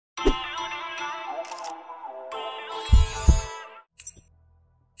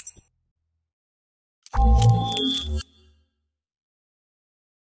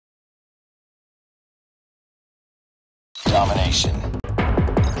domination.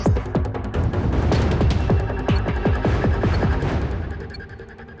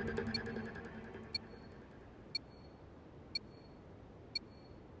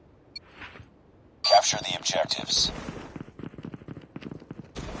 Capture the objectives.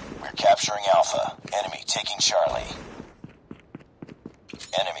 We're capturing Alpha. Enemy taking Charlie.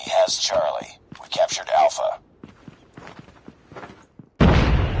 Enemy has Charlie. We captured Alpha.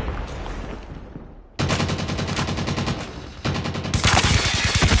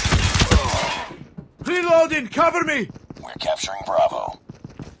 Reloading! Cover me! We're capturing Bravo.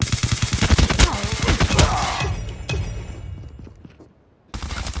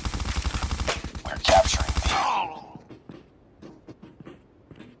 We're capturing B.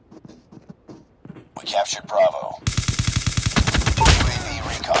 We captured Bravo. UAV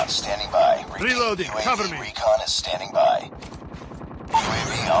recon standing by. Reloading. UAV Cover me. recon is standing by.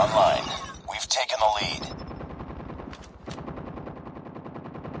 UAV online. We've taken the lead.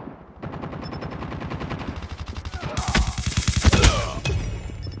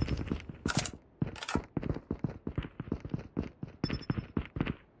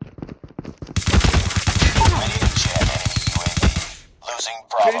 Ready to jam enemy UAV. Losing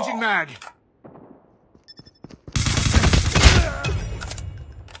Bravo. Changing mag.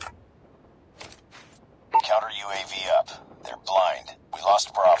 Counter UAV up. They're blind. We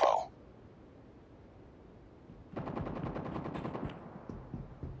lost Bravo.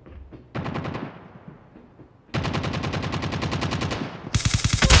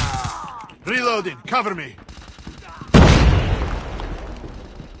 Reloading. Cover me.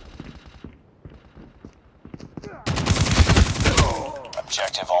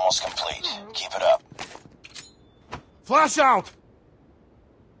 Objective almost complete. Keep it up. Flash out!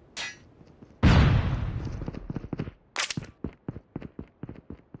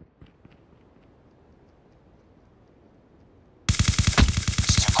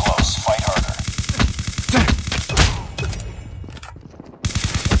 It's too close. Fight harder.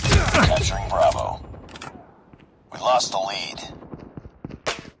 Capturing Bravo. We lost the lead.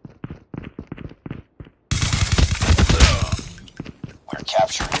 We're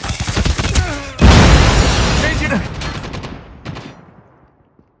capturing B. Changing.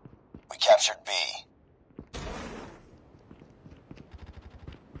 We captured B.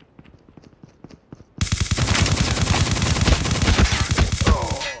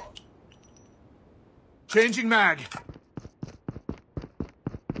 Changing mag.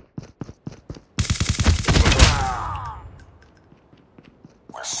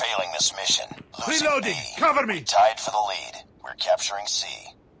 We're failing this mission. Losing Reloading. B. Cover me. Tied for the lead. We're capturing C.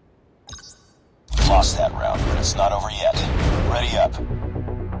 Lost that round, but it's not over yet. Ready up.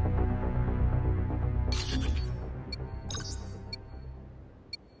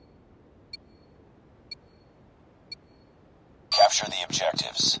 Capture the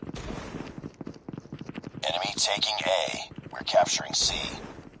objectives. Enemy taking A. We're capturing C.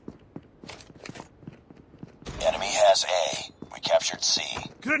 Enemy has A. We captured C.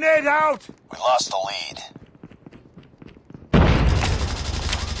 Grenade out! We lost the lead.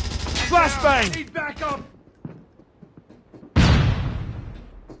 Flashbang! Need backup!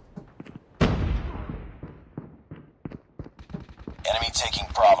 Enemy taking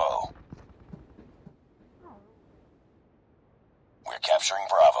Bravo. We're capturing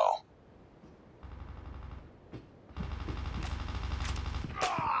Bravo.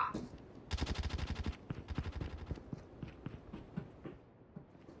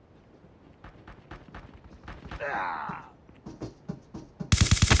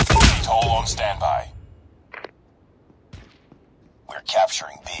 Toll on standby. We're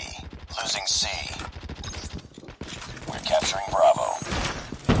capturing B. Losing C. We're capturing Bravo.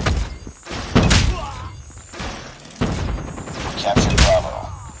 We captured Bravo.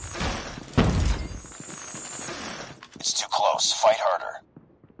 It's too close. Fight harder.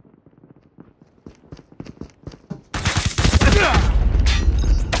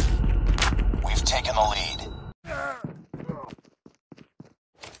 We've taken the lead.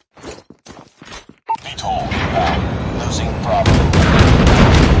 Be told, losing Bravo.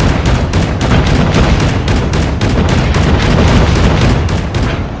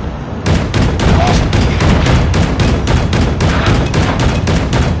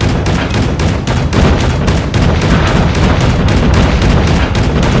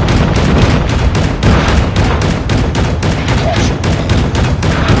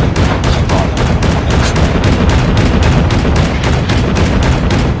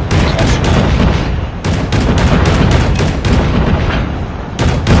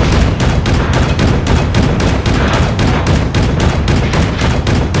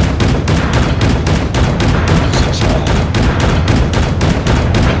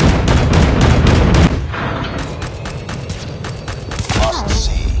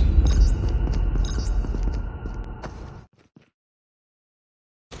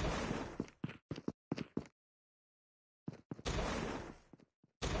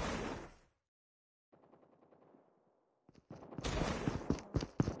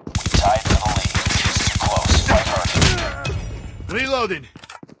 Reloading.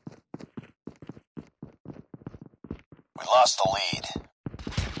 We lost the lead.